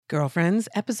Girlfriends,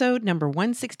 episode number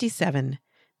 167,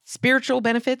 Spiritual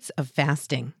Benefits of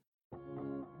Fasting.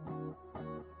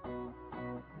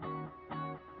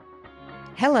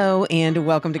 Hello and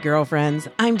welcome to Girlfriends.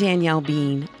 I'm Danielle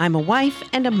Bean. I'm a wife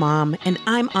and a mom, and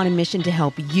I'm on a mission to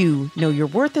help you know your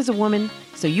worth as a woman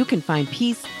so you can find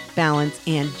peace, balance,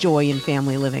 and joy in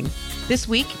family living. This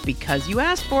week, because you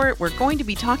asked for it, we're going to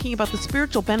be talking about the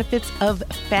spiritual benefits of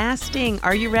fasting.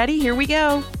 Are you ready? Here we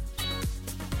go.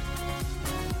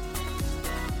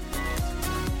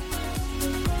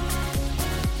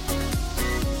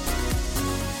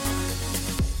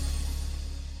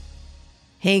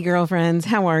 Hey, girlfriends,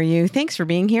 how are you? Thanks for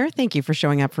being here. Thank you for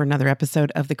showing up for another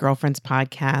episode of the Girlfriends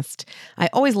Podcast. I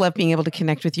always love being able to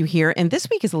connect with you here. And this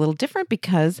week is a little different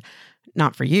because,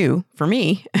 not for you, for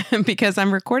me, because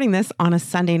I'm recording this on a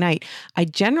Sunday night. I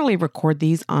generally record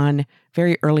these on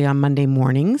very early on Monday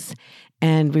mornings,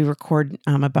 and we record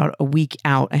about a week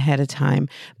out ahead of time.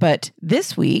 But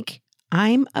this week,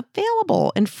 I'm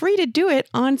available and free to do it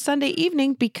on Sunday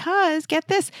evening because, get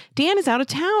this, Dan is out of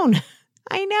town.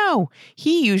 I know.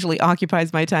 He usually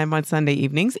occupies my time on Sunday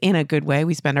evenings in a good way.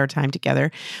 We spend our time together.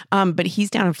 But he's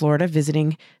down in Florida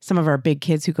visiting some of our big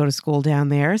kids who go to school down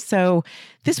there. So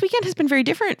this weekend has been very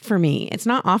different for me. It's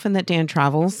not often that Dan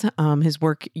travels. His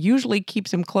work usually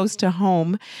keeps him close to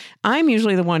home. I'm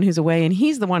usually the one who's away and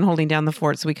he's the one holding down the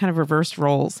fort. So we kind of reversed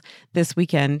roles this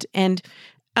weekend. And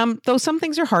though some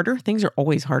things are harder, things are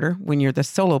always harder when you're the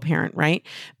solo parent, right?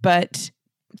 But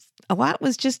a lot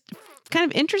was just kind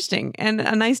of interesting and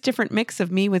a nice different mix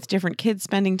of me with different kids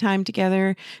spending time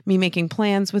together, me making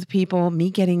plans with people, me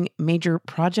getting major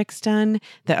projects done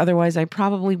that otherwise I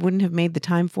probably wouldn't have made the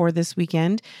time for this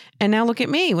weekend. And now look at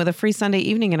me with a free Sunday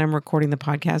evening and I'm recording the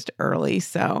podcast early.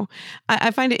 So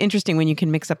I find it interesting when you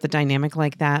can mix up the dynamic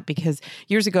like that, because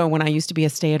years ago when I used to be a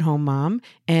stay-at-home mom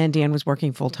and Dan was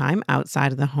working full-time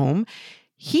outside of the home,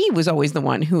 he was always the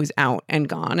one who was out and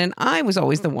gone, and I was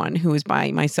always the one who was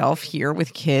by myself here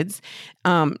with kids.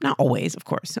 Not always, of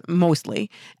course,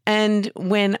 mostly. And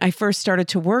when I first started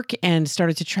to work and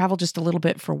started to travel just a little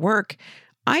bit for work,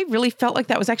 I really felt like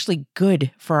that was actually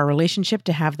good for our relationship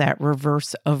to have that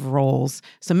reverse of roles.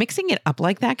 So mixing it up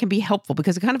like that can be helpful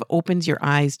because it kind of opens your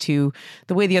eyes to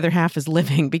the way the other half is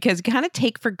living, because you kind of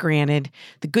take for granted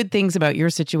the good things about your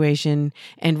situation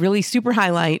and really super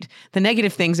highlight the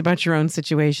negative things about your own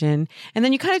situation. And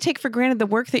then you kind of take for granted the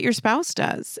work that your spouse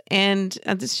does. And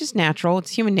it's just natural.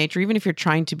 It's human nature. Even if you're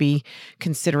trying to be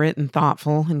considerate and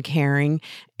thoughtful and caring,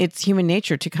 it's human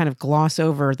nature to kind of gloss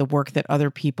over the work that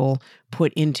other people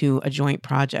put into a joint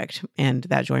project. And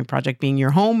that joint project being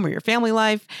your home or your family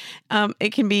life,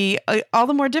 it can be all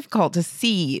the more difficult to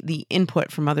see the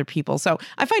input from other people. So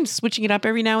I find switching it up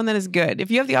every now and then is good.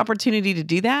 If you have the opportunity to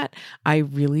do that, I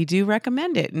really do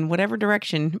recommend it in whatever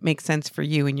direction makes sense for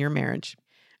you in your marriage.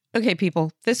 Okay,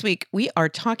 people, this week we are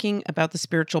talking about the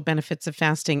spiritual benefits of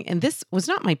fasting. And this was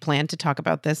not my plan to talk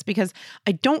about this because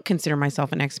I don't consider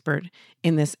myself an expert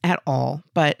in this at all.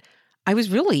 But I was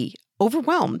really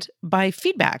overwhelmed by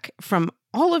feedback from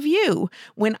all of you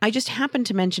when I just happened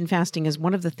to mention fasting as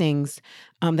one of the things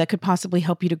that could possibly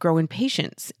help you to grow in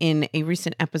patience in a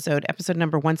recent episode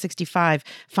number 165,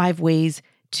 5 Ways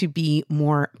to Be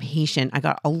More Patient. I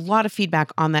got a lot of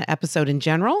feedback on that episode in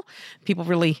general. People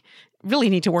really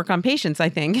need to work on patience, I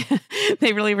think.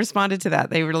 They really responded to that.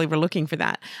 They really were looking for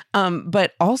that.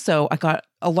 But also, I got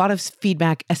a lot of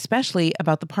feedback, especially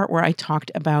about the part where I talked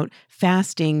about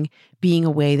fasting being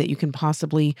a way that you can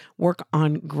possibly work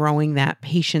on growing that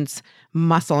patience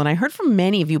muscle. And I heard from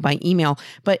many of you by email,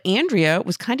 but Andrea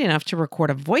was kind enough to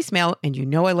record a voicemail. And you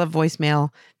know I love voicemail.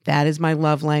 That is my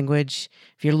love language.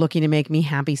 If you're looking to make me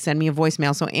happy, send me a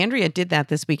voicemail. So Andrea did that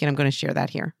this week, and I'm going to share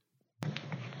that here.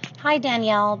 Hi,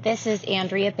 Danielle. This is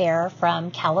Andrea Bear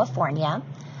from California,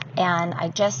 and I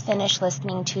just finished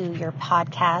listening to your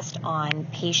podcast on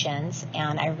patience,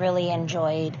 and I really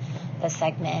enjoyed the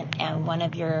segment and one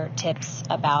of your tips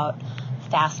about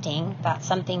fasting. That's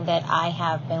something that I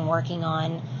have been working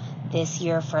on this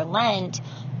year for Lent,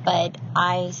 but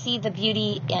I see the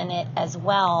beauty in it as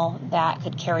well that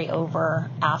could carry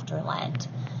over after Lent.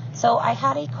 So I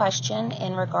had a question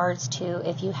in regards to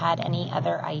if you had any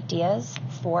other ideas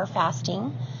for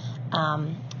fasting,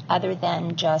 other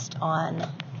than just on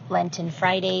Lenten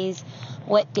Fridays.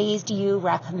 What days do you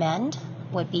recommend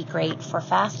would be great for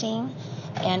fasting?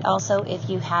 And also if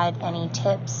you had any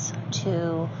tips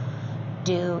to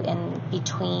do in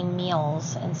between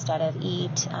meals instead of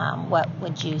eat, what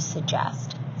would you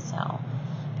suggest? So,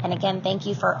 and again, thank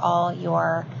you for all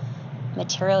your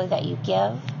material that you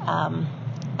give.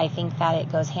 I think that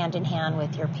it goes hand in hand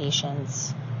with your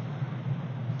patience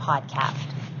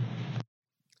podcast.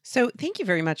 So, thank you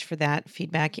very much for that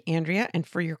feedback, Andrea, and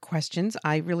for your questions.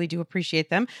 I really do appreciate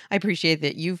them. I appreciate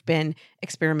that you've been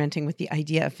experimenting with the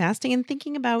idea of fasting and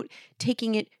thinking about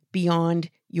taking it beyond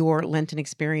your Lenten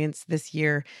experience this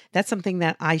year. That's something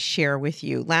that I share with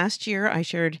you. Last year, I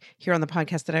shared here on the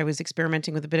podcast that I was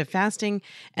experimenting with a bit of fasting,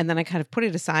 and then I kind of put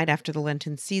it aside after the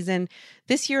Lenten season.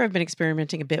 This year, I've been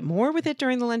experimenting a bit more with it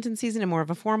during the Lenten season in more of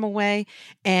a formal way.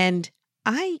 And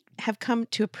I have come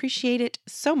to appreciate it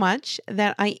so much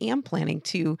that I am planning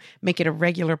to make it a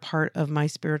regular part of my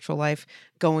spiritual life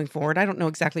going forward. I don't know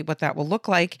exactly what that will look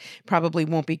like. Probably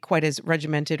won't be quite as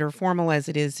regimented or formal as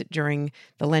it is during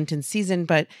the Lenten season,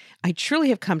 but I truly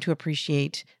have come to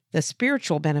appreciate the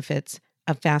spiritual benefits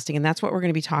of fasting. And that's what we're going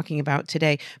to be talking about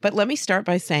today. But let me start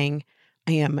by saying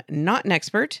I am not an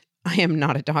expert. I am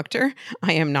not a doctor.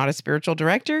 I am not a spiritual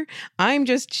director. I'm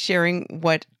just sharing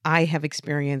what I have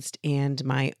experienced and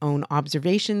my own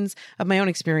observations of my own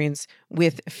experience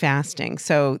with fasting.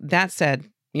 So that said,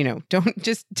 don't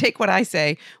just take what I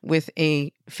say with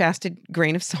a fasted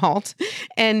grain of salt.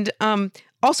 And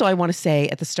also, I want to say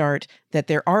at the start that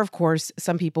there are, of course,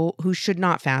 some people who should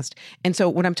not fast. And so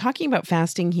when I'm talking about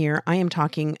fasting here, I am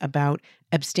talking about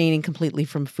abstaining completely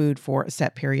from food for a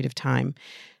set period of time.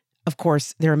 Of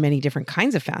course, there are many different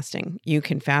kinds of fasting. You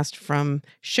can fast from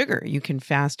sugar. You can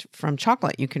fast from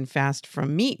chocolate. You can fast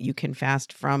from meat. You can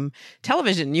fast from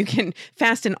television. You can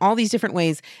fast in all these different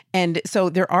ways. And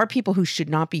so there are people who should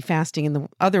not be fasting in the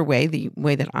other way, the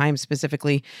way that I'm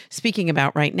specifically speaking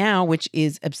about right now, which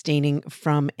is abstaining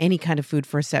from any kind of food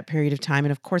for a set period of time.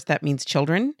 And of course, that means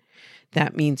children.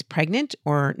 That means pregnant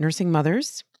or nursing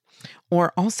mothers.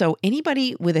 Or also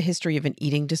anybody with a history of an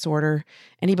eating disorder,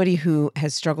 anybody who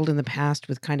has struggled in the past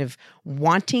with kind of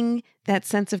wanting that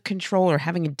sense of control or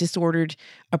having a disordered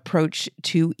approach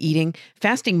to eating.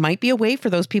 Fasting might be a way for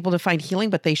those people to find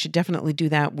healing, but they should definitely do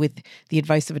that with the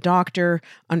advice of a doctor,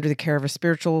 under the care of a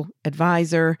spiritual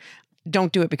advisor.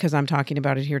 Don't do it because I'm talking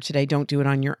about it here today. Don't do it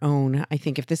on your own. I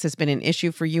think if this has been an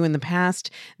issue for you in the past,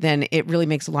 then it really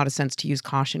makes a lot of sense to use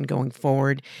caution going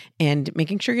forward and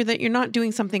making sure that you're not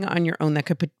doing something on your own that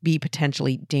could be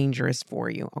potentially dangerous for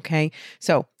you. Okay.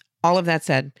 So all of that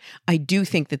said, I do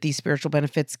think that these spiritual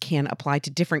benefits can apply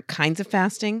to different kinds of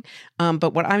fasting.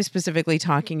 But what I'm specifically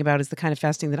talking about is the kind of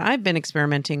fasting that I've been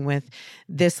experimenting with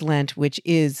this Lent, which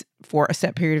is for a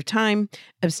set period of time,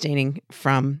 abstaining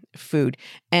from food.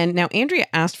 And now Andrea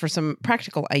asked for some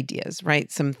practical ideas,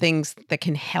 right? Some things that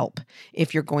can help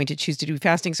if you're going to choose to do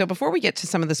fasting. So before we get to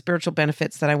some of the spiritual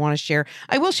benefits that I want to share,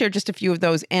 I will share just a few of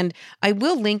those. And I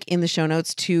will link in the show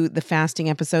notes to the fasting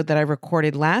episode that I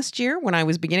recorded last year when I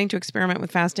was beginning to experiment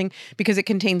with fasting, because it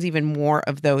contains even more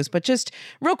of those. But just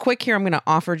real quick here, I'm going to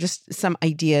offer just some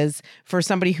ideas for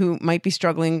somebody who might be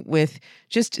struggling with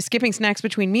just skipping snacks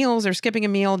between meals or skipping a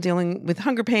meal, dealing with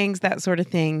hunger pangs, that sort of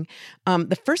thing.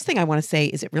 The first thing I want to say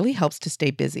is it really helps to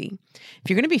stay busy. If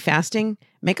you're going to be fasting,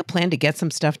 make a plan to get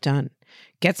some stuff done.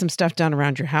 Get some stuff done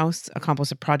around your house,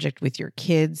 accomplish a project with your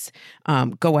kids,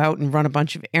 go out and run a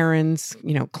bunch of errands,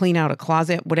 clean out a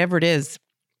closet, whatever it is.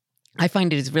 I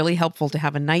find it is really helpful to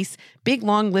have a nice, big,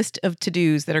 long list of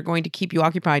to-dos that are going to keep you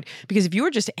occupied. Because if you are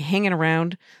just hanging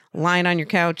around, lying on your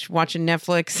couch, watching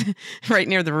Netflix right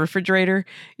near the refrigerator,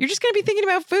 you're just going to be thinking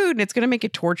about food and it's going to make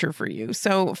it torture for you.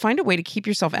 So find a way to keep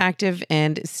yourself active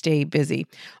and stay busy.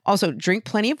 Also, drink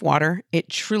plenty of water. It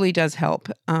truly does help.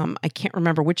 I can't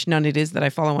remember which nun it is that I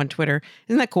follow on Twitter.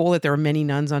 Isn't that cool that there are many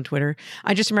nuns on Twitter?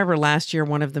 I just remember last year,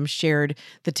 one of them shared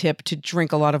the tip to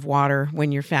drink a lot of water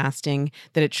when you're fasting,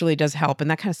 that it truly does help.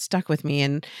 And that kind of stuck with me.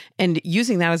 And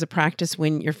using that as a practice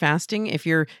when you're fasting, if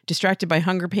you're distracted by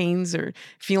hunger pains or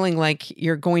feeling like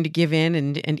you're going to give in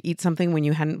and eat something when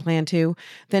you hadn't planned to,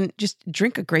 then just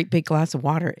drink a great big glass of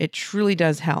water. It truly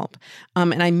does help.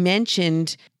 And I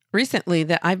mentioned recently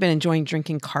that I've been enjoying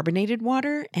drinking carbonated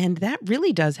water, and that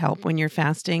really does help when you're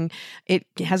fasting. It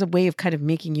has a way of kind of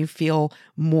making you feel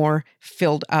more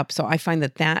filled up. So I find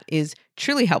that that is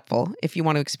truly helpful if you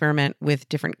want to experiment with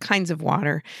different kinds of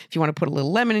water. If you want to put a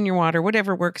little lemon in your water,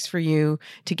 whatever works for you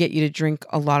to get you to drink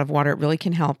a lot of water, it really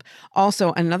can help.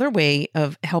 Also, another way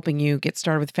of helping you get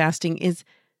started with fasting is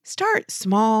start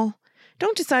small.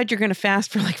 Don't decide you're going to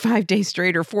fast for like 5 days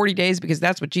straight or 40 days because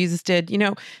that's what Jesus did.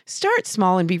 Start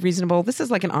small and be reasonable. This is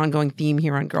like an ongoing theme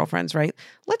here on Girlfriends, right?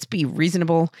 Let's be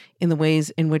reasonable in the ways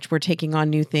in which we're taking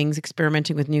on new things,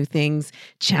 experimenting with new things,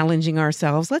 challenging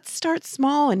ourselves. Let's start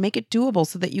small and make it doable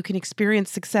so that you can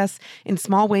experience success in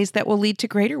small ways that will lead to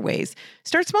greater ways.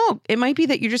 Start small. It might be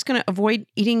that you're just going to avoid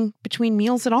eating between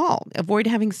meals at all, avoid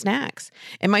having snacks.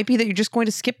 It might be that you're just going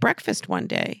to skip breakfast one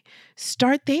day.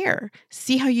 Start there.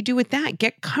 See how you do with that.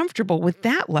 Get comfortable with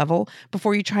that level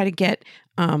before you try to get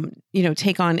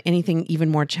take on anything even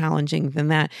more challenging than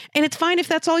that. And it's fine if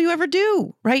that's all you ever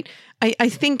do, right? I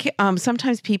think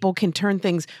sometimes people can turn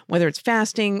things, whether it's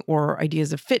fasting or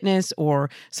ideas of fitness or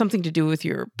something to do with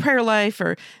your prayer life,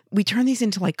 or we turn these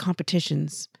into like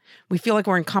competitions. We feel like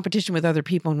we're in competition with other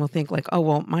people, and we'll think like, oh,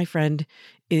 well, my friend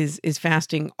is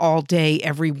fasting all day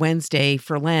every Wednesday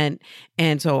for Lent,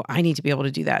 and so I need to be able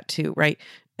to do that too, right?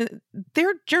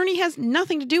 Their journey has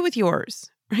nothing to do with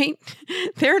yours, right?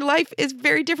 Their life is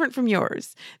very different from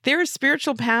yours. Their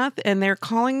spiritual path and their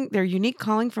calling, their unique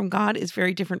calling from God is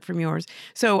very different from yours.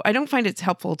 So I don't find it's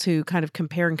helpful to kind of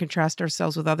compare and contrast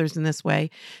ourselves with others in this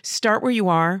way. Start where you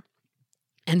are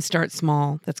and start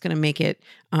small. That's going to make it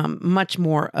much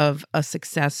more of a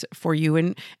success for you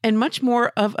and much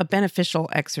more of a beneficial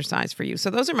exercise for you.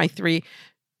 So those are my three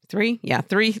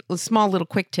small little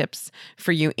quick tips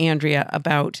for you, Andrea,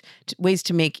 about ways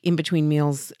to make in-between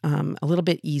meals a little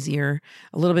bit easier,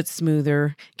 a little bit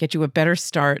smoother, get you a better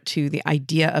start to the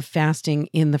idea of fasting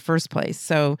in the first place.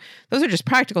 So those are just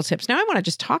practical tips. Now I want to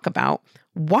just talk about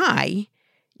why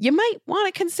you might want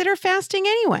to consider fasting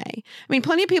anyway. I mean,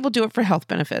 plenty of people do it for health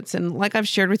benefits. And like I've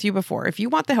shared with you before, if you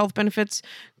want the health benefits,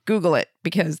 Google it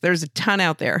because there's a ton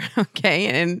out there. Okay.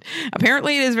 And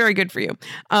apparently it is very good for you.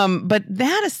 But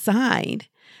that aside,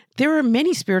 there are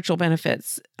many spiritual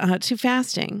benefits to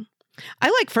fasting. I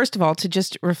like, first of all, to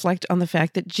just reflect on the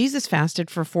fact that Jesus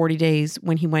fasted for 40 days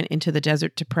when he went into the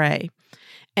desert to pray.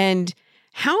 And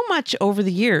how much over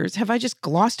the years have I just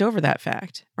glossed over that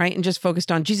fact, right? And just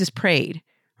focused on Jesus prayed.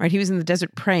 Right? He was in the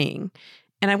desert praying,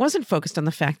 and I wasn't focused on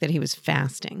the fact that he was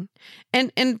fasting.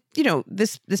 And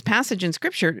this passage in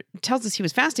scripture tells us he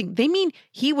was fasting. They mean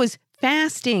he was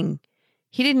fasting.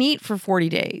 He didn't eat for 40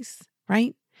 days,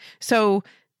 right? So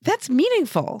that's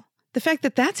meaningful. The fact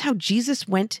that that's how Jesus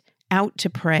went out to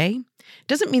pray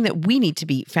doesn't mean that we need to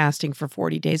be fasting for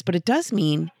 40 days, but it does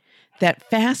mean that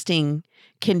fasting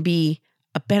can be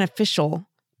a beneficial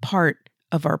part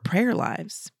of our prayer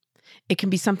lives. It can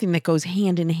be something that goes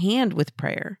hand in hand with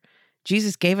prayer.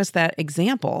 Jesus gave us that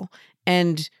example,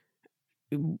 and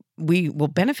we will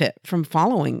benefit from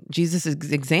following Jesus'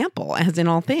 example, as in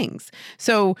all things.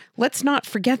 So let's not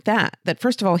forget that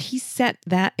first of all, he set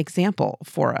that example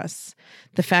for us.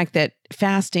 The fact that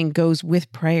fasting goes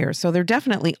with prayer. So there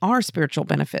definitely are spiritual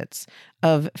benefits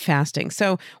of fasting.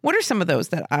 So what are some of those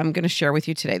that I'm going to share with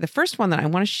you today? The first one that I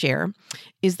want to share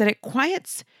is that it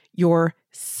quiets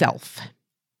yourself.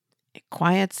 It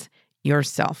quiets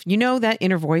yourself. You know that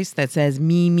inner voice that says,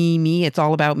 me, me, me, it's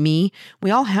all about me?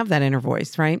 We all have that inner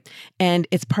voice, right? And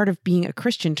it's part of being a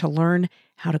Christian to learn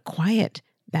how to quiet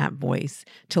that voice,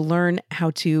 to learn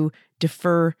how to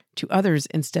defer to others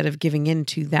instead of giving in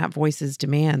to that voice's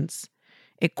demands.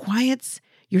 It quiets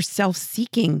your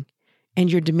self-seeking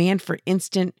and your demand for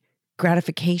instant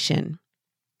gratification.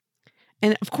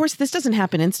 And of course, this doesn't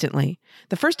happen instantly.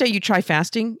 The first day you try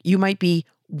fasting, you might be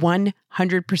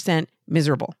 100%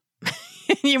 miserable.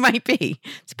 You might be.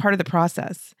 It's part of the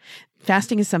process.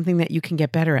 Fasting is something that you can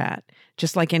get better at,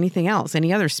 just like anything else,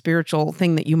 any other spiritual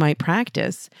thing that you might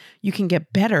practice. You can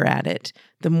get better at it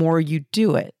the more you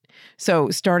do it. So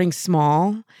starting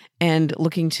small and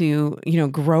looking to,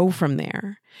 grow from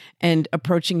there and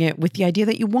approaching it with the idea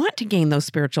that you want to gain those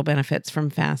spiritual benefits from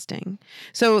fasting.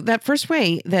 So that first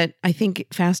way that I think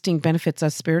fasting benefits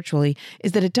us spiritually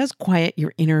is that it does quiet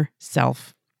your inner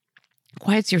self.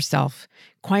 Quiets yourself,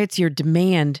 quiets your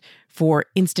demand for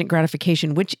instant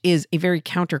gratification, which is a very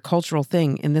countercultural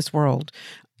thing in this world.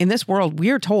 In this world, we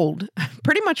are told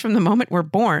pretty much from the moment we're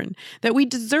born that we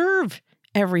deserve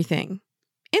everything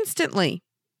instantly.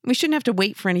 We shouldn't have to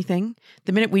wait for anything.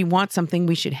 The minute we want something,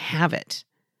 we should have it.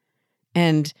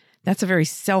 And that's a very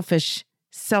selfish,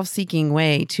 self-seeking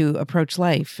way to approach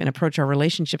life and approach our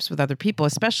relationships with other people,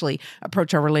 especially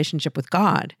approach our relationship with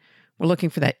God. We're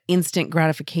looking for that instant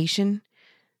gratification.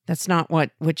 That's not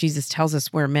what Jesus tells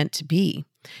us we're meant to be.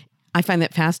 I find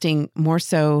that fasting, more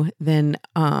so than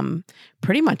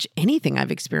pretty much anything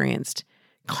I've experienced,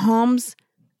 calms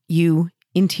you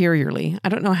interiorly. I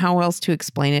don't know how else to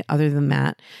explain it other than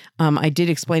that. I did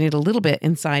explain it a little bit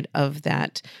inside of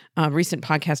that recent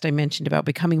podcast I mentioned about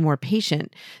becoming more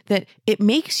patient, that it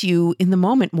makes you in the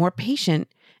moment more patient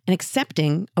and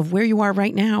accepting of where you are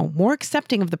right now, more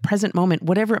accepting of the present moment,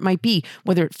 whatever it might be,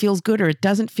 whether it feels good or it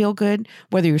doesn't feel good,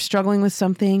 whether you're struggling with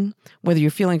something, whether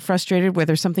you're feeling frustrated,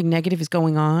 whether something negative is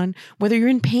going on, whether you're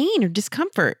in pain or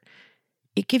discomfort.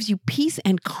 It gives you peace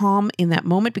and calm in that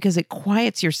moment because it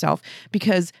quiets yourself,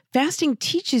 because fasting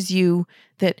teaches you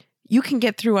that you can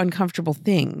get through uncomfortable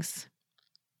things.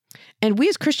 And we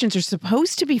as Christians are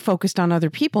supposed to be focused on other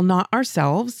people, not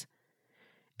ourselves.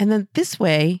 And then this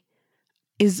way,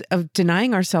 is of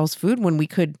denying ourselves food when we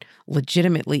could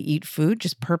legitimately eat food,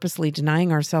 just purposely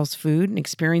denying ourselves food and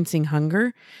experiencing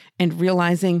hunger and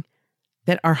realizing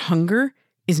that our hunger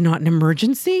is not an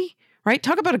emergency, right?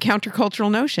 Talk about a countercultural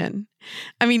notion.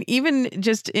 I mean, even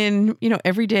just in,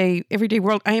 everyday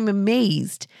world, I am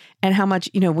amazed at how much,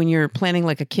 when you're planning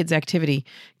like a kid's activity,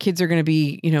 kids are going to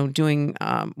be, doing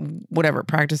whatever,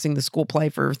 practicing the school play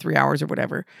for 3 hours or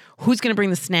whatever. Who's going to bring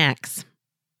the snacks?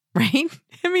 Right?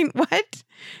 I mean, what?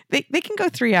 They can go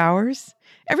 3 hours.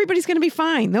 Everybody's going to be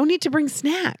fine. They'll need to bring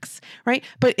snacks, right?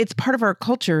 But it's part of our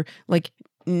culture. Like,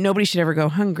 nobody should ever go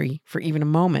hungry for even a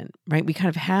moment, right? We kind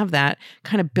of have that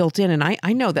kind of built in. And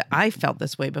I know that I felt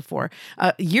this way before.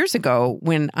 Years ago,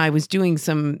 when I was doing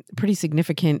some pretty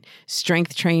significant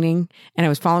strength training and I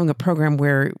was following a program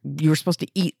where you were supposed to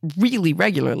eat really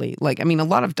regularly. Like, I mean, a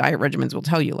lot of diet regimens will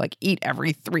tell you, like, eat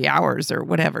every 3 hours or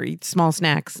whatever, eat small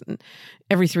snacks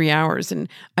every 3 hours. And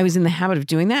I was in the habit of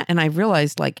doing that. And I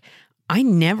realized, like, I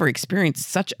never experienced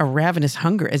such a ravenous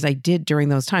hunger as I did during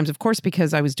those times. Of course,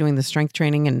 because I was doing the strength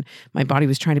training and my body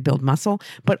was trying to build muscle,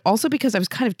 but also because I was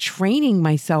kind of training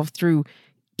myself through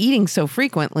eating so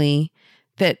frequently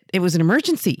that it was an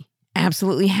emergency.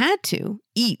 Absolutely had to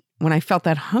eat when I felt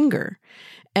that hunger.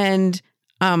 And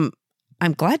I'm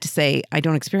glad to say I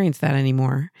don't experience that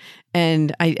anymore.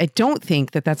 And I don't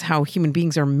think that that's how human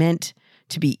beings are meant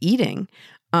to be eating.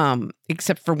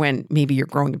 Except for when maybe you're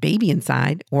growing a baby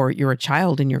inside or you're a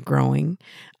child and you're growing.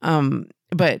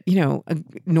 But,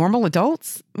 normal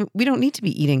adults, we don't need to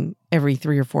be eating every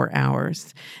 3 or 4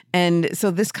 hours. And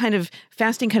so this kind of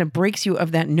fasting kind of breaks you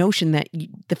of that notion that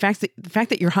the fact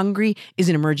that you're hungry is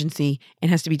an emergency and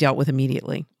has to be dealt with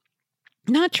immediately.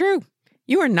 Not true.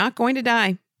 You are not going to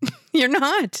die. You're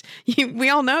not. We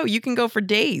all know you can go for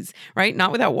days, right?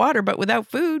 Not without water, but without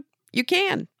food, you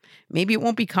can. Maybe it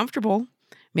won't be comfortable.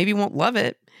 Maybe you won't love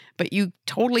it, but you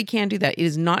totally can do that. It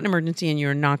is not an emergency and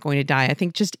you're not going to die. I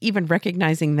think just even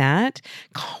recognizing that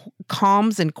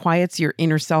calms and quiets your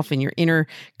inner self and your inner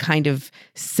kind of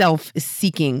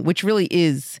self-seeking, which really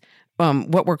is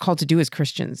what we're called to do as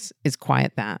Christians, is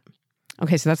quiet that.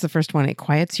 Okay, so that's the first one. It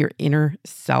quiets your inner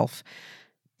self.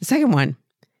 The second one,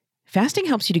 fasting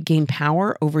helps you to gain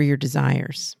power over your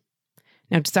desires.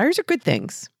 Now, desires are good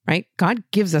things, right? God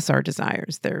gives us our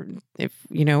desires.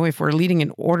 If we're leading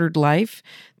an ordered life,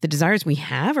 the desires we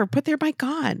have are put there by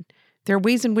God. There are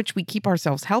ways in which we keep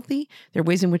ourselves healthy. There are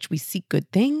ways in which we seek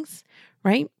good things,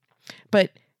 right?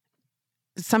 But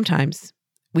sometimes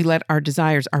we let our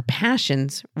desires, our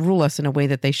passions, rule us in a way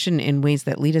that they shouldn't, in ways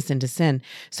that lead us into sin.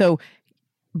 So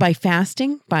by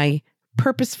fasting, by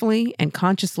purposefully and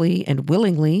consciously and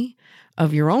willingly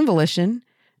of your own volition,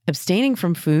 abstaining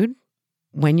from food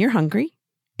when you're hungry,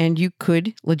 and you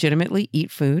could legitimately eat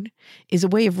food, is a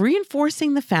way of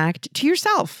reinforcing the fact to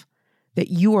yourself that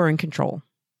you are in control,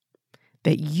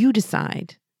 that you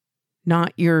decide,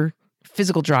 not your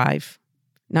physical drive,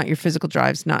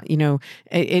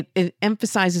 it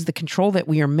emphasizes the control that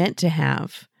we are meant to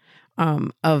have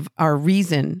of our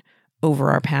reason over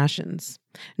our passions.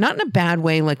 Not in a bad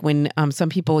way, like when some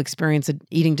people experience an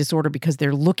eating disorder because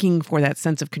they're looking for that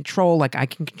sense of control, like I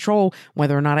can control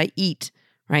whether or not I eat.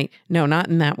 Right? No, not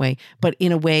in that way, but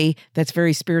in a way that's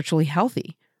very spiritually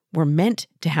healthy. We're meant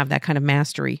to have that kind of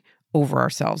mastery over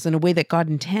ourselves in a way that God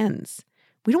intends.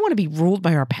 We don't want to be ruled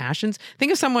by our passions.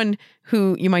 Think of someone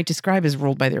who you might describe as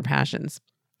ruled by their passions.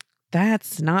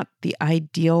 That's not the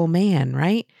ideal man,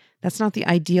 right? That's not the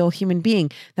ideal human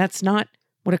being. That's not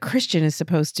what a Christian is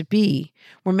supposed to be.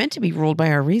 We're meant to be ruled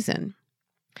by our reason.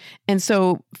 And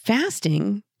so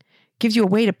fasting gives you a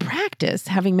way to practice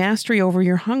having mastery over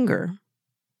your hunger.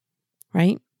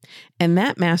 Right? And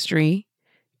that mastery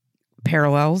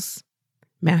parallels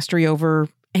mastery over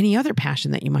any other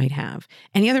passion that you might have,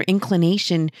 any other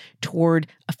inclination toward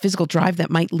a physical drive that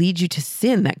might lead you to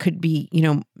sin that could be,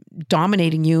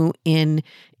 dominating you in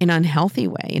an unhealthy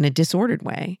way, in a disordered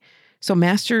way. So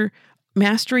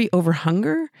mastery over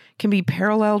hunger can be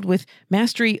paralleled with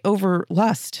mastery over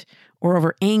lust or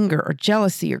over anger or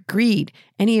jealousy or greed,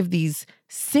 any of these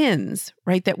sins,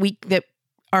 right? That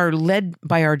are led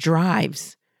by our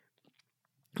drives,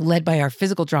 led by our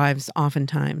physical drives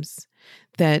oftentimes,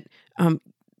 that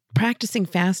practicing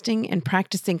fasting and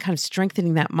practicing kind of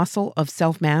strengthening that muscle of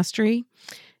self-mastery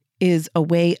is a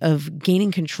way of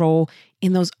gaining control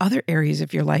in those other areas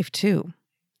of your life too.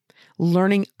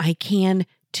 Learning, I can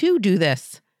too do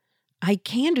this. I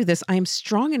can do this. I am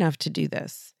strong enough to do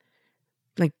this.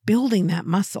 Like building that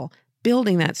muscle,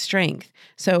 building that strength.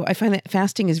 So I find that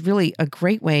fasting is really a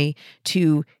great way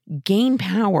to gain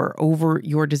power over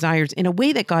your desires in a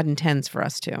way that God intends for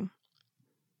us to.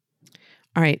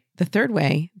 All right, the third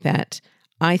way that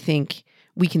I think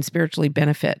we can spiritually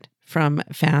benefit from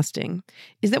fasting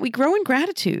is that we grow in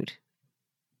gratitude.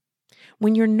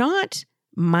 When you're not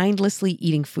mindlessly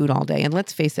eating food all day, and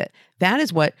let's face it, that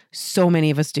is what so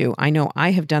many of us do. I know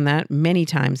I have done that many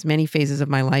times, many phases of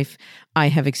my life. I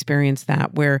have experienced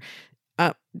that where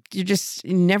you're just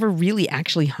never really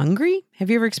actually hungry. Have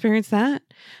you ever experienced that?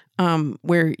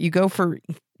 Where you go for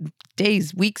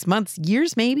days, weeks, months,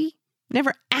 years, maybe,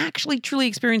 never actually truly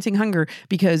experiencing hunger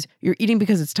because you're eating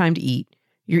because it's time to eat.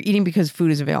 You're eating because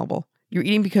food is available. You're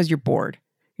eating because you're bored.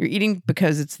 You're eating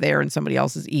because it's there and somebody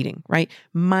else is eating, right?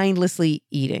 Mindlessly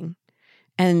eating.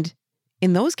 And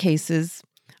in those cases,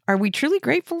 are we truly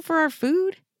grateful for our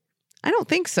food? I don't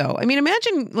think so. I mean,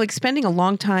 imagine like spending a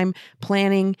long time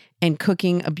planning and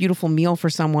cooking a beautiful meal for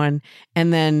someone,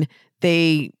 and then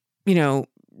they,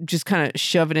 just kind of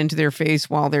shove it into their face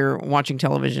while they're watching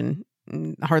television,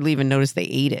 and hardly even notice they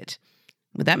ate it.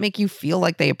 Would that make you feel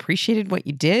like they appreciated what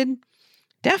you did?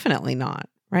 Definitely not,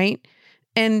 right?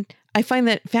 And I find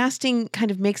that fasting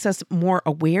kind of makes us more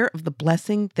aware of the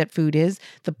blessing that food is,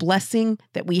 the blessing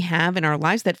that we have in our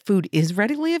lives, that food is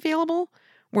readily available,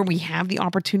 where we have the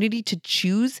opportunity to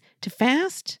choose to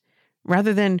fast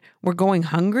rather than we're going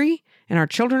hungry and our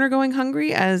children are going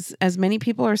hungry as many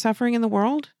people are suffering in the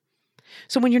world.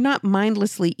 So when you're not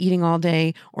mindlessly eating all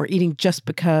day or eating just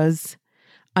because,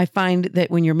 I find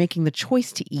that when you're making the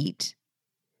choice to eat,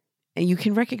 you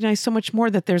can recognize so much more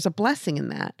that there's a blessing in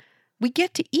that. We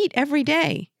get to eat every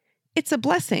day. It's a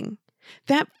blessing.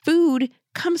 That food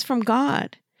comes from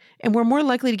God. And we're more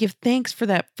likely to give thanks for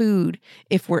that food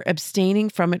if we're abstaining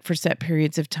from it for set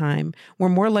periods of time. We're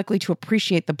more likely to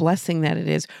appreciate the blessing that it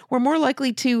is. We're more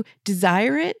likely to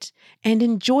desire it and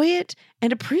enjoy it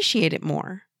and appreciate it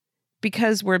more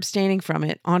because we're abstaining from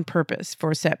it on purpose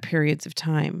for set periods of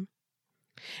time.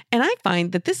 And I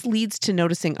find that this leads to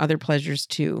noticing other pleasures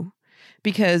too,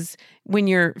 because when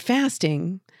you're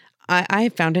fasting, I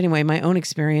have found anyway, my own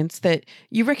experience, that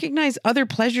you recognize other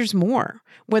pleasures more,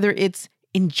 whether it's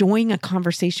enjoying a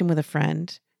conversation with a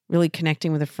friend, really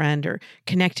connecting with a friend or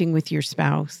connecting with your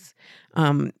spouse,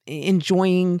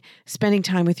 enjoying spending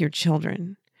time with your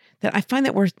children. That I find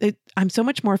that I'm so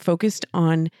much more focused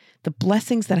on the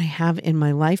blessings that I have in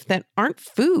my life that aren't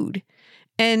food.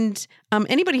 And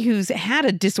anybody who's had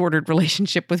a disordered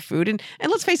relationship with food, and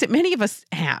let's face it, many of us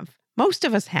have. Most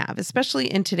of us have, especially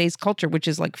in today's culture, which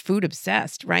is like food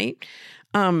obsessed, right?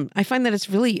 I find that it's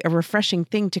really a refreshing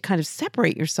thing to kind of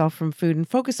separate yourself from food and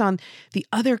focus on the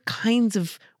other kinds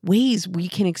of ways we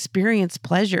can experience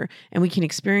pleasure and we can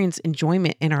experience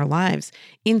enjoyment in our lives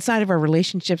inside of our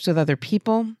relationships with other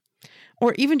people,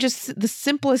 or even just the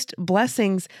simplest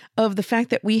blessings of the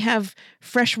fact that we have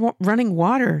fresh running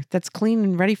water that's clean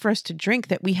and ready for us to drink,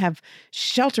 that we have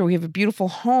shelter, we have a beautiful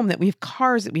home, that we have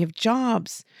cars, that we have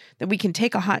jobs, that we can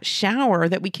take a hot shower,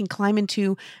 that we can climb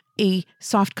into a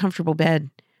soft, comfortable bed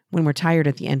when we're tired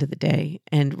at the end of the day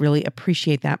and really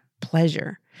appreciate that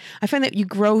pleasure. I find that you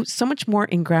grow so much more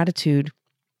in gratitude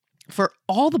for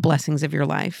all the blessings of your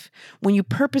life when you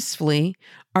purposefully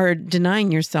are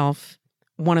denying yourself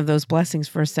one of those blessings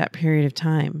for a set period of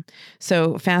time.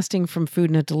 So fasting from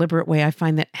food in a deliberate way, I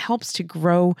find that helps to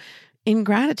grow in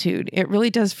gratitude. It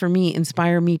really does, for me,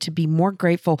 inspire me to be more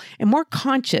grateful and more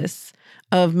conscious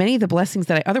of many of the blessings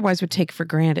that I otherwise would take for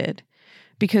granted.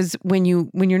 Because when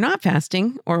you're not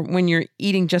fasting, or when you're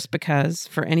eating just because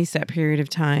for any set period of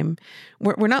time,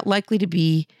 we're not likely to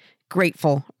be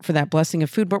grateful for that blessing of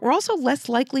food, but we're also less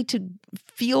likely to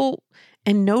feel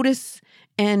and notice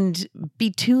and be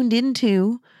tuned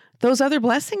into those other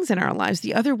blessings in our lives,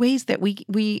 the other ways that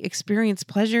we experience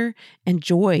pleasure and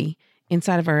joy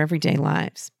inside of our everyday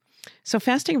lives. So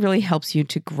fasting really helps you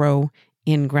to grow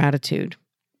in gratitude.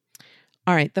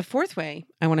 All right, the fourth way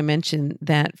I want to mention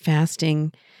that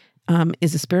fasting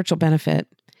is a spiritual benefit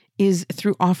is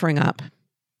through offering up.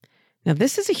 Now,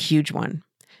 this is a huge one.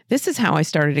 This is how I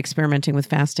started experimenting with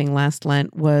fasting last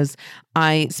Lent. Was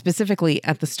I specifically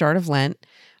at the start of Lent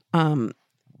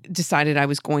decided I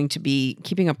was going to be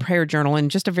keeping a prayer journal,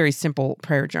 and just a very simple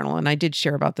prayer journal. And I did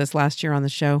share about this last year on the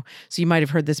show, so you might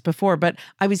have heard this before, but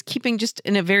I was keeping, just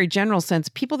in a very general sense,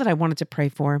 people that I wanted to pray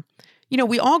for.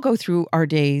 We all go through our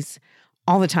days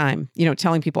all the time,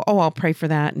 telling people, oh, I'll pray for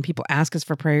that. And people ask us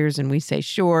for prayers and we say,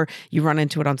 sure. You run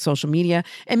into it on social media.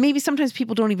 And maybe sometimes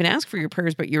people don't even ask for your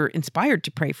prayers, but you're inspired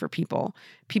to pray for people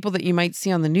that you might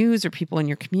see on the news, or people in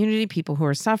your community, people who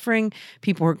are suffering,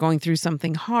 people who are going through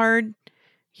something hard,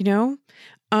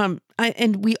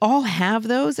 And we all have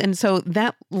those. And so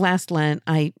that last Lent,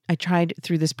 I tried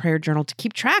through this prayer journal to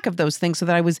keep track of those things so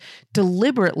that I was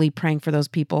deliberately praying for those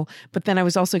people. But then I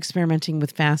was also experimenting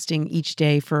with fasting each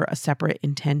day for a separate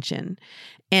intention.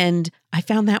 And I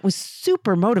found that was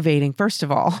super motivating. First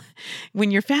of all,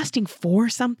 when you're fasting for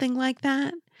something like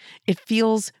that, it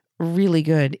feels really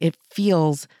good. It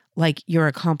feels like you're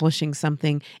accomplishing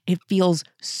something. It feels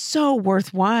so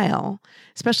worthwhile,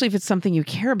 especially if it's something you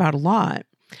care about a lot.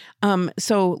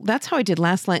 So that's how I did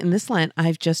last Lent. And this Lent,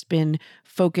 I've just been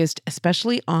focused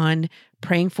especially on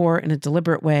praying for, in a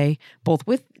deliberate way, both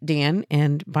with Dan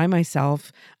and by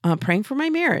myself, praying for my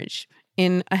marriage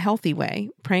in a healthy way,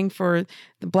 praying for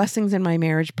the blessings in my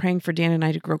marriage, praying for Dan and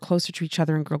I to grow closer to each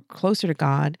other and grow closer to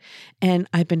God. And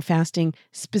I've been fasting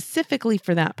specifically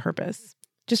for that purpose,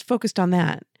 just focused on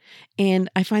that. And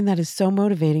I find that is so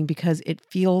motivating because it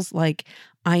feels like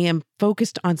I am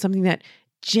focused on something that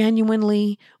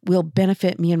genuinely will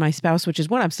benefit me and my spouse, which is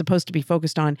what I'm supposed to be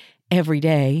focused on every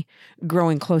day,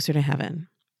 growing closer to heaven.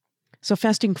 So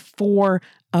fasting for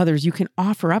others, you can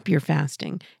offer up your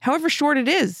fasting, however short it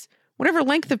is, whatever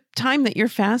length of time that you're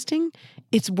fasting,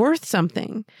 it's worth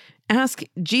something. Ask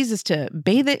Jesus to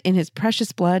bathe it in his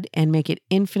precious blood and make it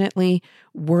infinitely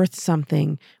worth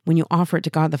something when you offer it to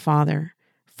God the Father,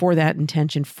 for that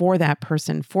intention, for that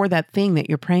person, for that thing that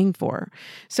you're praying for.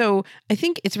 So I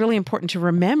think it's really important to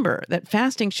remember that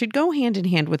fasting should go hand in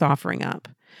hand with offering up.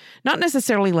 Not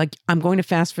necessarily like, I'm going to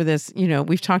fast for this. You know,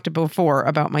 we've talked before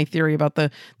about my theory about the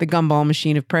gumball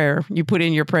machine of prayer. You put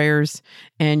in your prayers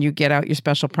and you get out your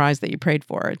special prize that you prayed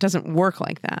for. It doesn't work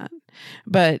like that.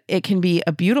 But it can be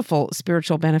a beautiful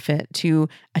spiritual benefit to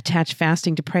attach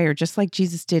fasting to prayer, just like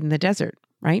Jesus did in the desert,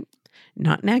 right?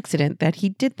 Not an accident that he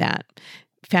did that.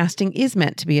 Fasting is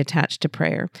meant to be attached to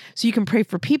prayer. So you can pray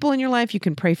for people in your life. You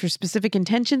can pray for specific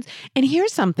intentions. And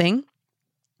here's something.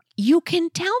 You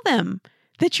can tell them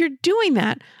that you're doing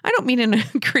that. I don't mean in a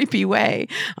creepy way.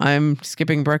 I'm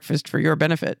skipping breakfast for your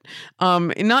benefit.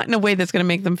 Not in a way that's going to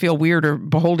make them feel weird or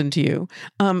beholden to you.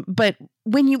 But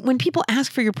when people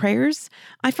ask for your prayers,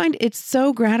 I find it's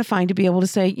so gratifying to be able to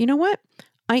say, you know what?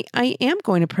 I am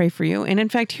going to pray for you. And in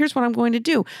fact, here's what I'm going to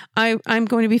do. I'm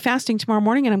going to be fasting tomorrow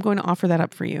morning and I'm going to offer that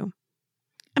up for you.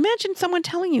 Imagine someone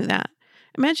telling you that.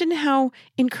 Imagine how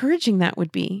encouraging that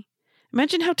would be.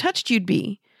 Imagine how touched you'd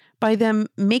be by them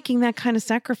making that kind of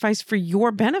sacrifice for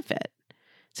your benefit.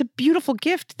 It's a beautiful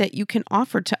gift that you can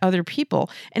offer to other people,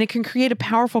 and it can create a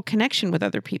powerful connection with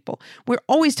other people. We're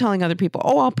always telling other people,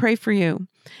 oh, I'll pray for you.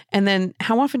 And then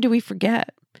how often do we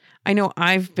forget? I know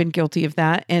I've been guilty of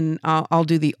that, and I'll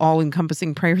do the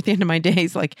all-encompassing prayer at the end of my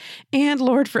days, like, and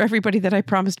Lord, for everybody that I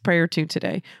promised prayer to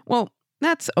today. Well,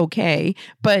 that's okay,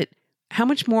 but how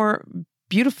much more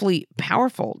beautifully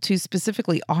powerful to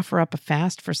specifically offer up a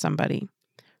fast for somebody?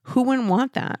 Who wouldn't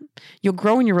want that? You'll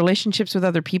grow in your relationships with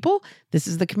other people. This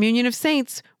is the communion of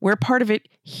saints. We're part of it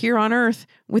here on earth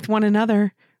with one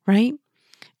another, right?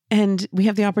 And we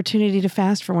have the opportunity to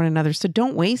fast for one another, so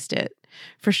don't waste it.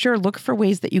 For sure, look for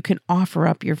ways that you can offer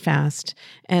up your fast.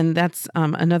 And that's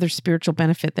another spiritual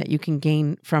benefit that you can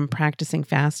gain from practicing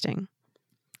fasting.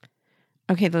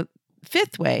 Okay, the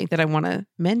fifth way that I want to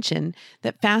mention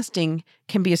that fasting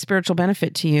can be a spiritual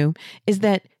benefit to you is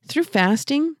that through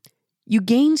fasting, you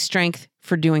gain strength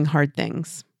for doing hard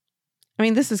things. I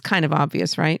mean, this is kind of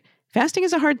obvious, right? Fasting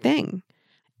is a hard thing.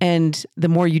 And the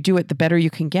more you do it, the better you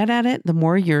can get at it. The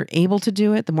more you're able to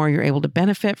do it, the more you're able to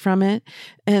benefit from it.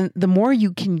 And the more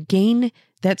you can gain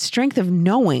that strength of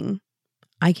knowing,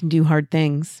 I can do hard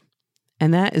things.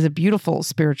 And that is a beautiful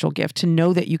spiritual gift, to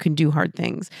know that you can do hard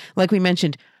things. Like we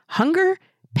mentioned, hunger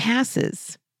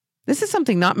passes. This is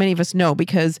something not many of us know,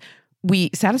 because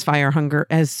we satisfy our hunger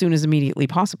as soon as immediately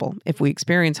possible. If we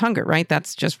experience hunger, right?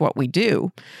 That's just what we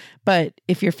do. But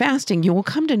if you're fasting, you will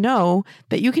come to know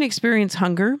that you can experience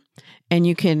hunger and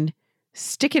you can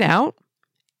stick it out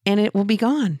and it will be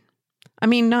gone. I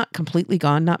mean, not completely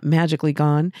gone, not magically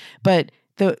gone, but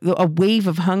a wave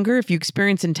of hunger, if you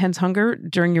experience intense hunger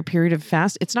during your period of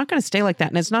fast, it's not going to stay like that.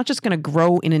 And it's not just going to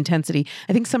grow in intensity.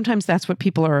 I think sometimes that's what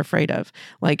people are afraid of.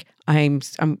 Like, I'm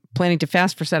planning to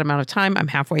fast for a set amount of time. I'm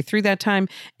halfway through that time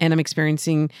and I'm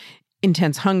experiencing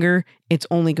intense hunger. It's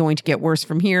only going to get worse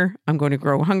from here. I'm going to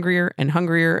grow hungrier and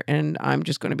hungrier, and I'm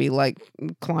just going to be like,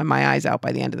 clawing my eyes out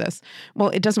by the end of this. Well,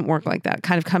 it doesn't work like that. It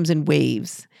kind of comes in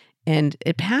waves and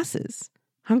it passes.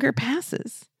 Hunger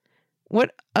passes.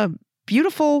 What a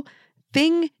beautiful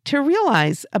thing to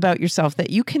realize about yourself, that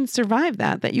you can survive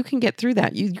that you can get through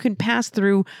that. You can pass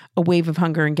through a wave of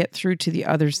hunger and get through to the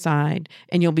other side,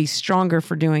 and you'll be stronger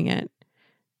for doing it,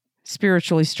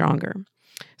 spiritually stronger.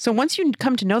 So once you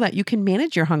come to know that, you can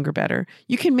manage your hunger better.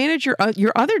 You can manage your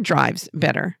other drives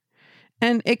better.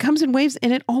 And it comes in waves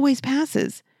and it always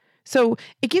passes. So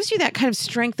it gives you that kind of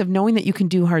strength of knowing that you can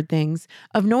do hard things,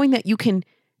 of knowing that you can,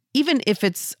 even if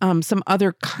it's some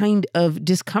other kind of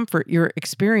discomfort you're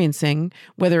experiencing,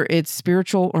 whether it's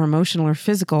spiritual or emotional or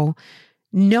physical,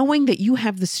 knowing that you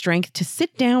have the strength to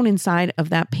sit down inside of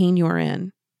that pain you're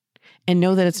in and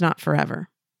know that it's not forever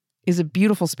is a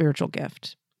beautiful spiritual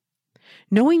gift.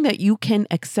 Knowing that you can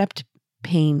accept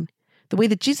pain the way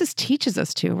that Jesus teaches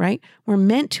us to, right? We're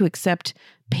meant to accept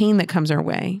pain that comes our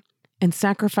way and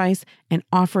sacrifice and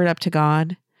offer it up to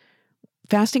God.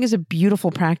 Fasting is a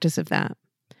beautiful practice of that.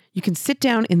 You can sit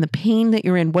down in the pain that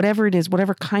you're in, whatever it is,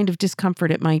 whatever kind of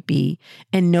discomfort it might be,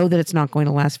 and know that it's not going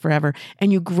to last forever.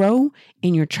 And you grow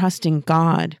in your trust in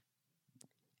God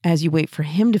as you wait for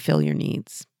Him to fill your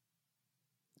needs.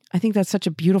 I think that's such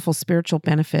a beautiful spiritual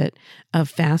benefit of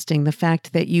fasting, the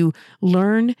fact that you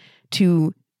learn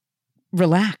to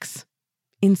relax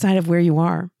inside of where you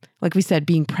are. Like we said,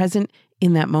 being present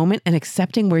in that moment and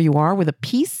accepting where you are with a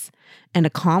peace and a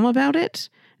calm about it,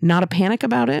 not a panic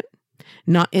about it,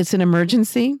 not it's an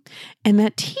emergency. And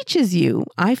that teaches you,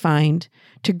 I find,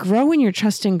 to grow in your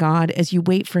trust in God as you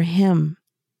wait for Him.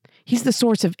 He's the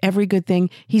source of every good thing.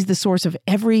 He's the source of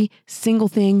every single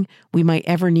thing we might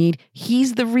ever need.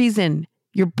 He's the reason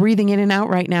you're breathing in and out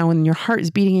right now and your heart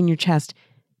is beating in your chest,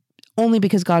 only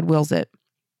because God wills it.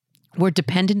 We're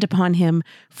dependent upon Him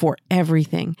for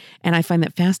everything. And I find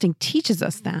that fasting teaches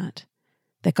us that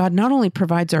God not only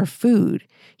provides our food,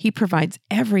 He provides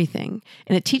everything.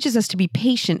 And it teaches us to be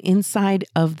patient inside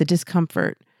of the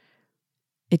discomfort.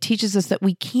 It teaches us that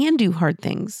we can do hard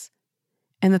things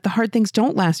and that the hard things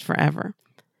don't last forever.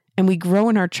 And we grow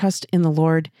in our trust in the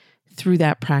Lord through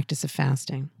that practice of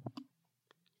fasting.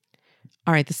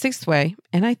 All right, the sixth way,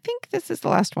 and I think this is the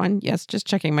last one. Yes, just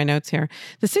checking my notes here.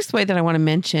 The sixth way that I want to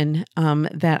mention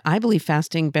that I believe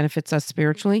fasting benefits us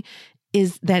spiritually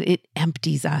is that it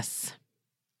empties us.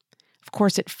 Of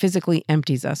course, it physically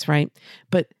empties us, right?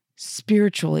 But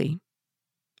spiritually,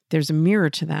 there's a mirror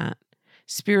to that.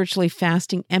 Spiritually,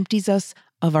 fasting empties us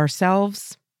of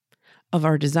ourselves, of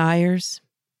our desires,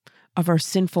 of our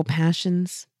sinful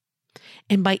passions.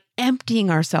 And by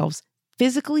emptying ourselves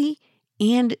physically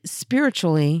and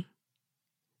spiritually,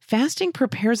 fasting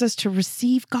prepares us to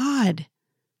receive God.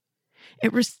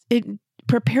 It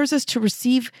prepares us to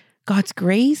receive God's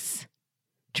grace,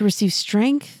 to receive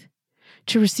strength,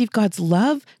 to receive God's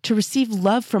love, to receive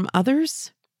love from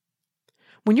others.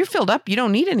 When you're filled up, you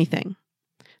don't need anything.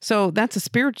 So that's a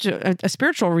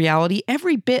spiritual reality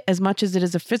every bit as much as it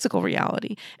is a physical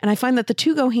reality. And I find that the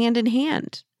two go hand in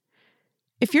hand.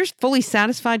 If you're fully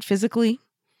satisfied physically,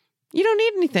 you don't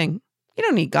need anything. You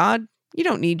don't need God. You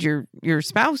don't need your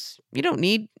spouse. You don't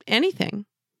need anything.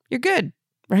 You're good,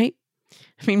 right?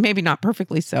 I mean, maybe not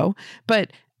perfectly so,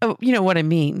 but you know what I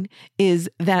mean is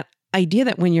that idea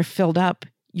that when you're filled up,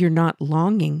 you're not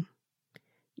longing,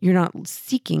 you're not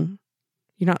seeking,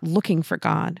 you're not looking for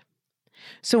God.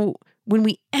 So when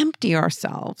we empty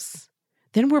ourselves,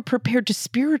 then we're prepared to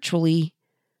spiritually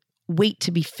wait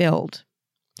to be filled.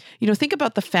 You know, think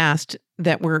about the fast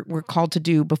that we're called to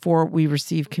do before we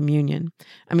receive communion.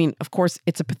 I mean, of course,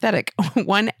 it's a pathetic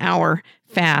 1 hour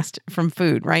fast from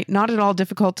food, right? Not at all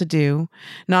difficult to do,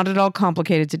 not at all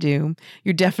complicated to do.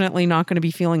 You're definitely not going to be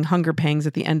feeling hunger pangs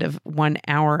at the end of 1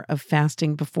 hour of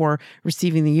fasting before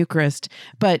receiving the Eucharist.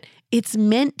 But it's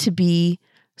meant to be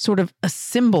sort of a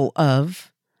symbol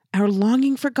of our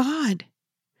longing for God.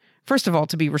 First of all,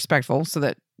 to be respectful so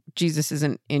that Jesus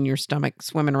isn't in your stomach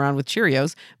swimming around with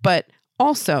Cheerios, but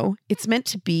also it's meant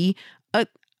to be a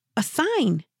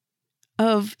sign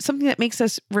of something that makes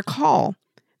us recall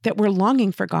that we're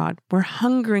longing for God. We're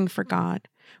hungering for God.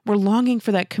 We're longing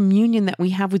for that communion that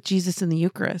we have with Jesus in the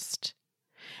Eucharist.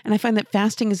 And I find that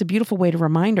fasting is a beautiful way to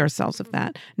remind ourselves of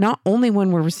that, not only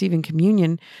when we're receiving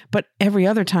communion, but every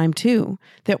other time too,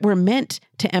 that we're meant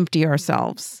to empty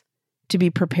ourselves to be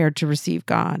prepared to receive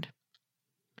God.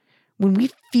 When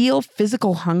we feel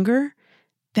physical hunger,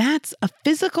 that's a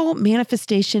physical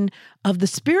manifestation of the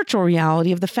spiritual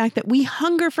reality of the fact that we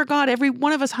hunger for God. Every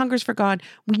one of us hungers for God.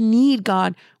 We need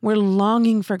God. We're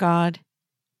longing for God.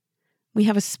 We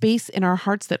have a space in our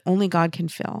hearts that only God can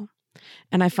fill.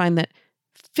 And I find that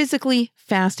physically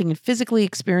fasting and physically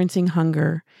experiencing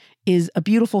hunger is a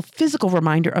beautiful physical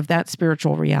reminder of that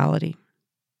spiritual reality.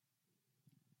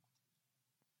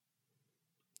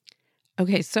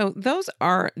 Okay, so those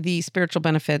are the spiritual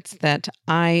benefits that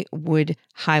I would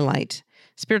highlight.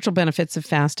 Spiritual benefits of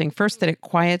fasting. First, that it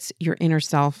quiets your inner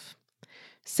self.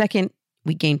 Second,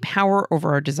 we gain power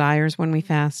over our desires when we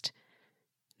fast.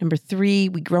 Number 3,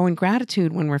 we grow in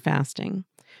gratitude when we're fasting.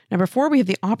 Number 4, we have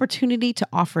the opportunity to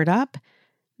offer it up.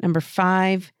 Number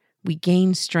 5, we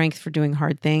gain strength for doing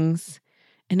hard things.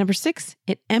 And number 6,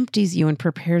 it empties you and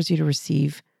prepares you to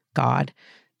receive God.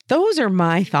 Those are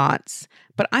my thoughts,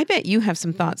 but I bet you have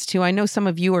some thoughts too. I know some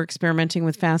of you are experimenting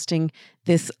with fasting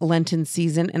this Lenten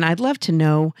season, and I'd love to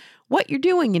know what you're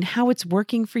doing and how it's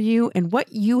working for you and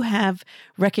what you have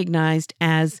recognized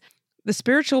as the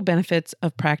spiritual benefits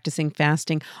of practicing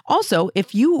fasting. Also,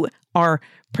 if you are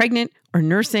pregnant or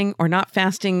nursing or not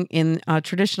fasting in a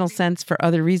traditional sense for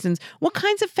other reasons, what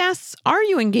kinds of fasts are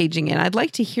you engaging in? I'd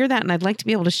like to hear that, and I'd like to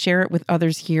be able to share it with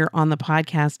others here on the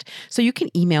podcast. So you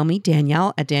can email me,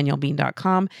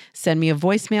 Danielle@daniellebean.com. Send me a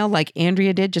voicemail like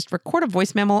Andrea did. Just record a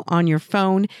voice memo on your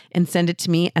phone and send it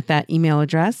to me at that email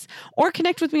address. Or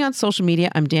connect with me on social media.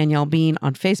 I'm Danielle Bean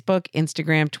on Facebook,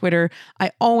 Instagram, Twitter.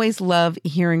 I always love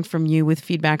hearing from you with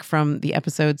feedback from the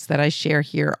episodes that I share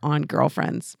here on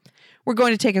Girlfriends. We're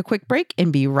going to take a quick break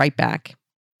and be right back.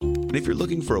 And if you're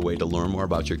looking for a way to learn more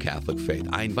about your Catholic faith,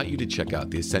 I invite you to check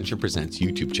out the Ascension Presents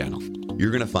YouTube channel.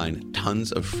 You're going to find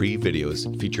tons of free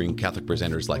videos featuring Catholic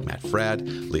presenters like Matt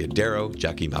Fradd, Leah Darrow,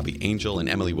 Jackie Bobby Angel, and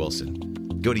Emily Wilson.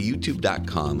 Go to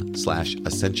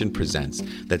youtube.com/Ascension Presents.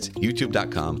 That's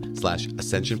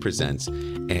youtube.com/Ascension Presents.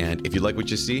 And if you like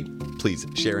what you see, please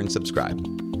share and subscribe.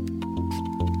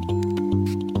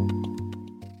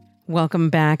 Welcome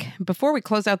back. Before we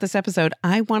close out this episode,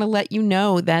 I want to let you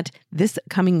know that this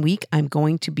coming week, I'm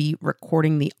going to be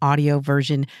recording the audio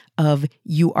version of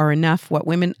You Are Enough, What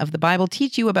Women of the Bible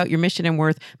Teach You About Your Mission and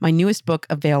Worth, my newest book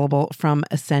available from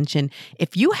Ascension.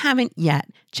 If you haven't yet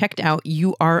checked out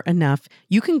You Are Enough,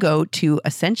 you can go to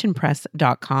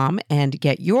ascensionpress.com and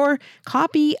get your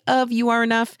copy of You Are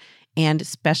Enough. And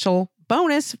special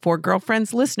bonus for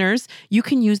Girlfriends listeners, you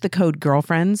can use the code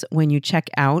Girlfriends when you check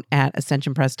out at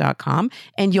ascensionpress.com,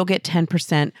 and you'll get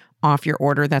 10% off your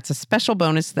order. That's a special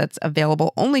bonus that's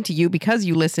available only to you because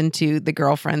you listen to the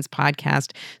Girlfriends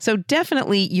podcast. So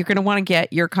definitely you're going to want to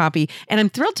get your copy. And I'm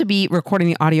thrilled to be recording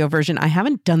the audio version. I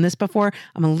haven't done this before.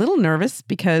 I'm a little nervous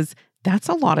because that's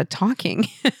a lot of talking.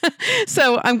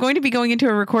 So I'm going to be going into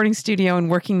a recording studio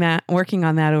and working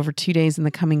on that over 2 days in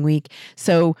the coming week.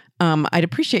 So I'd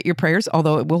appreciate your prayers,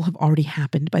 although it will have already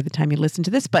happened by the time you listen to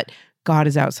this, but God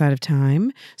is outside of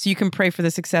time. So you can pray for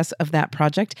the success of that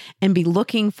project and be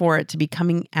looking for it to be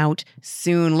coming out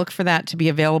soon. Look for that to be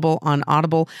available on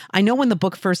Audible. I know when the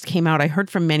book first came out, I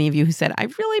heard from many of you who said, I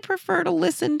really prefer to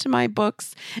listen to my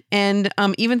books. And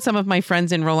even some of my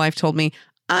friends in real life told me,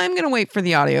 I'm going to wait for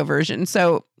the audio version.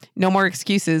 So no more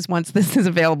excuses once this is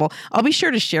available. I'll be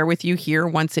sure to share with you here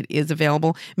once it is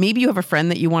available. Maybe you have a friend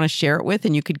that you want to share it with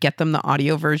and you could get them the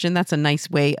audio version. That's a nice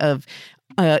way of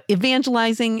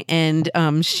evangelizing and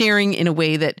sharing in a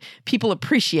way that people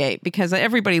appreciate, because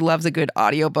everybody loves a good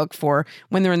audiobook for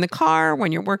when they're in the car,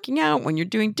 when you're working out, when you're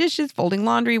doing dishes, folding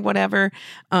laundry, whatever.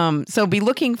 So be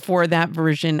looking for that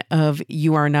version of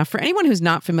You Are Enough. For anyone who's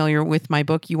not familiar with my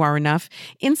book, You Are Enough,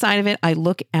 inside of it, I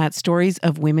look at stories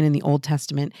of women in the Old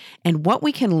Testament and what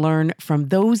we can learn from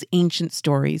those ancient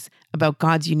stories about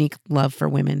God's unique love for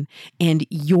women and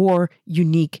your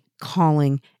unique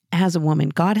calling as a woman.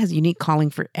 God has a unique calling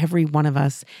for every one of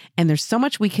us. And there's so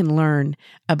much we can learn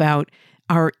about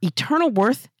our eternal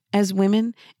worth as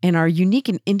women and our unique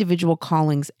and individual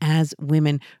callings as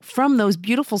women from those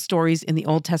beautiful stories in the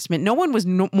Old Testament. No one was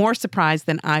more surprised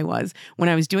than I was when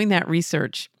I was doing that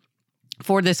research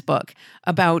for this book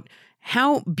about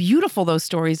how beautiful those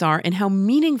stories are and how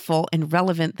meaningful and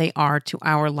relevant they are to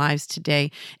our lives today.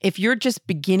 If you're just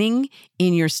beginning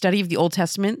in your study of the Old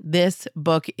Testament, this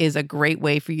book is a great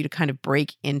way for you to kind of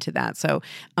break into that. So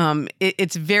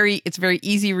it's very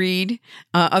easy read.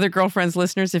 Other Girlfriends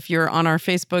listeners, if you're on our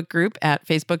Facebook group at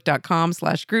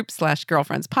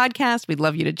facebook.com/group/Girlfriends podcast, we'd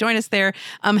love you to join us there,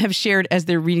 have shared as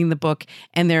they're reading the book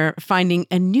and they're finding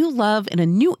a new love and a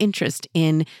new interest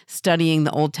in studying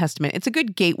the Old Testament. It's a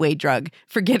good gateway drug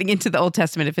for getting into the Old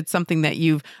Testament if it's something that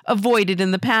you've avoided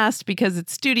in the past because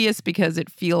it's studious, because it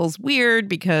feels weird,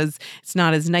 because it's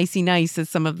not as nicey nice as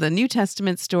some of the New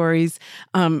Testament stories.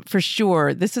 For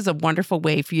sure, this is a wonderful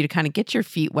way for you to kind of get your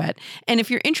feet wet. And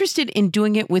if you're interested in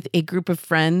doing it with a group of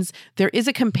friends, there is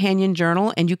a companion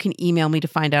journal, and you can email me to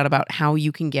find out about how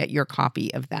you can get your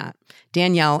copy of that.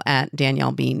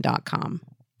 Danielle@daniellebean.com.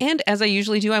 And as I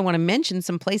usually do, I want to mention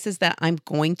some places that I'm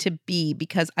going to be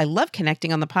because I love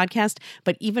connecting on the podcast,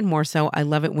 but even more so, I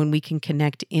love it when we can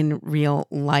connect in real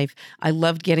life. I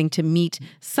loved getting to meet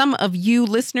some of you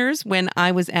listeners when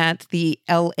I was at the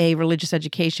LA Religious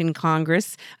Education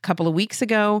Congress a couple of weeks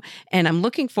ago, and I'm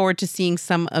looking forward to seeing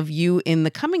some of you in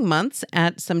the coming months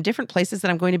at some different places that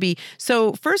I'm going to be.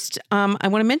 So first, I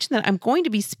want to mention that I'm going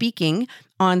to be speaking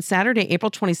on Saturday,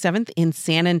 April 27th in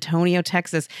San Antonio,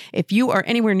 Texas. If you are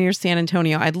anywhere near San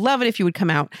Antonio, I'd love it if you would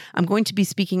come out. I'm going to be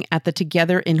speaking at the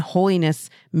Together in Holiness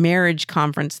Marriage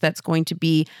Conference. That's going to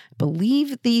be, I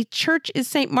believe the church is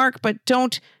St. Mark, but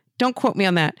don't quote me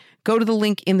on that. Go to the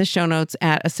link in the show notes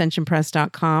at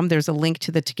ascensionpress.com. There's a link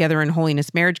to the Together in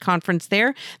Holiness Marriage Conference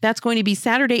there. That's going to be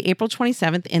Saturday, April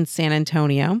 27th in San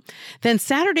Antonio. Then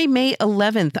Saturday, May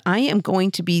 11th, I am going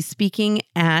to be speaking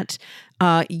at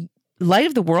Light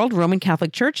of the World Roman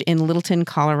Catholic Church in Littleton,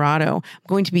 Colorado. I'm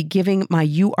going to be giving my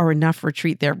You Are Enough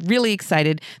retreat there. Really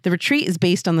excited. The retreat is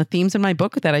based on the themes in my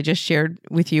book that I just shared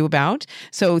with you about.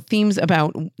 So themes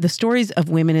about the stories of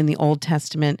women in the Old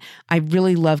Testament. I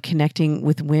really love connecting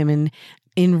with women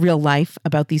in real life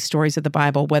about these stories of the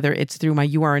Bible, whether it's through my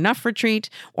You Are Enough retreat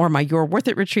or my You're Worth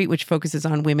It retreat, which focuses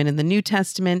on women in the New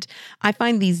Testament. I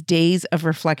find these days of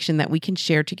reflection that we can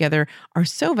share together are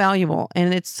so valuable,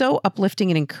 and it's so uplifting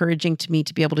and encouraging to me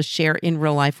to be able to share in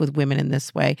real life with women in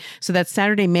this way. So that's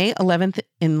Saturday, May 11th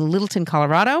in Littleton,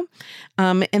 Colorado.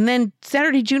 And then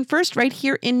Saturday, June 1st, right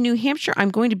here in New Hampshire,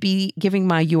 I'm going to be giving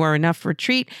my You Are Enough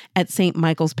retreat at St.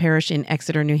 Michael's Parish in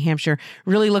Exeter, New Hampshire.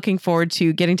 Really looking forward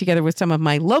to getting together with some of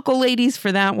my local ladies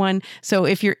for that one. So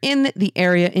if you're in the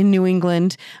area in New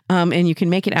England and you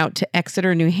can make it out to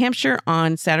Exeter, New Hampshire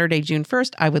on Saturday, June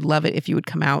 1st, I would love it if you would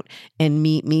come out and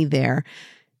meet me there.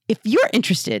 If you're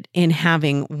interested in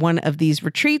having one of these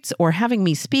retreats or having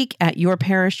me speak at your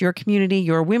parish, your community,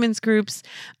 your women's groups,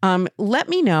 let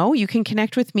me know. You can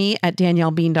connect with me at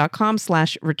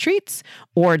daniellebean.com/retreats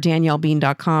or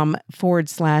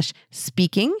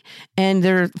daniellebean.com/speaking. And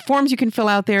there are forms you can fill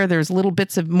out there. There's little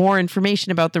bits of more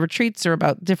information about the retreats or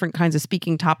about different kinds of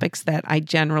speaking topics that I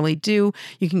generally do.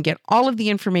 You can get all of the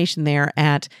information there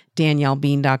at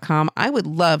daniellebean.com. I would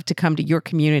love to come to your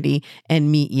community and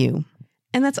meet you.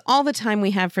 And that's all the time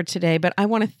we have for today, but I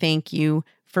want to thank you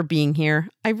for being here.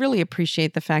 I really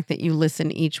appreciate the fact that you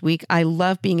listen each week. I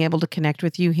love being able to connect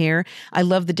with you here. I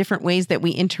love the different ways that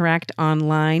we interact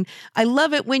online. I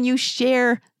love it when you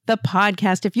share the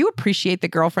podcast. If you appreciate the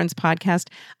Girlfriends podcast,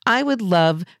 I would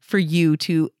love for you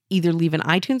to either leave an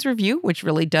iTunes review, which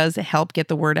really does help get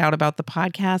the word out about the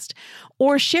podcast,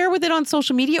 or share with it on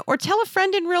social media, or tell a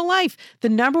friend in real life. The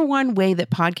number one way that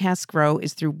podcasts grow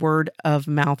is through word of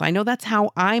mouth. I know that's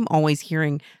how I'm always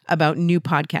hearing about new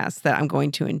podcasts that I'm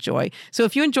going to enjoy. So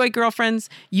if you enjoy Girlfriends,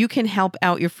 you can help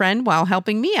out your friend while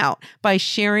helping me out by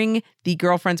sharing the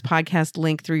Girlfriends podcast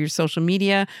link through your social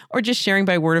media, or just sharing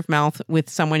by word of mouth with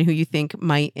someone who you think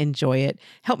might enjoy it.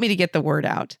 Help me to get the word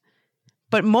out.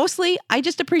 But mostly, I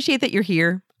just appreciate that you're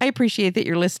here. I appreciate that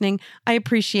you're listening. I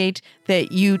appreciate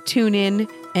that you tune in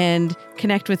and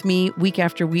connect with me week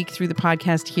after week through the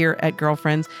podcast here at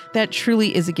Girlfriends. That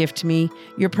truly is a gift to me.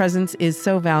 Your presence is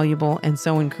so valuable and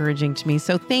so encouraging to me.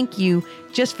 So thank you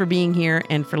just for being here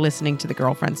and for listening to the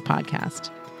Girlfriends podcast.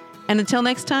 And until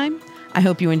next time, I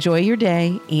hope you enjoy your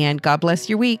day and God bless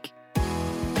your week.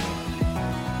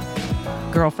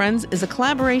 Girlfriends is a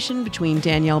collaboration between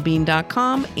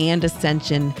DanielleBean.com and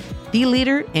Ascension, the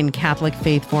leader in Catholic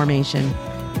faith formation.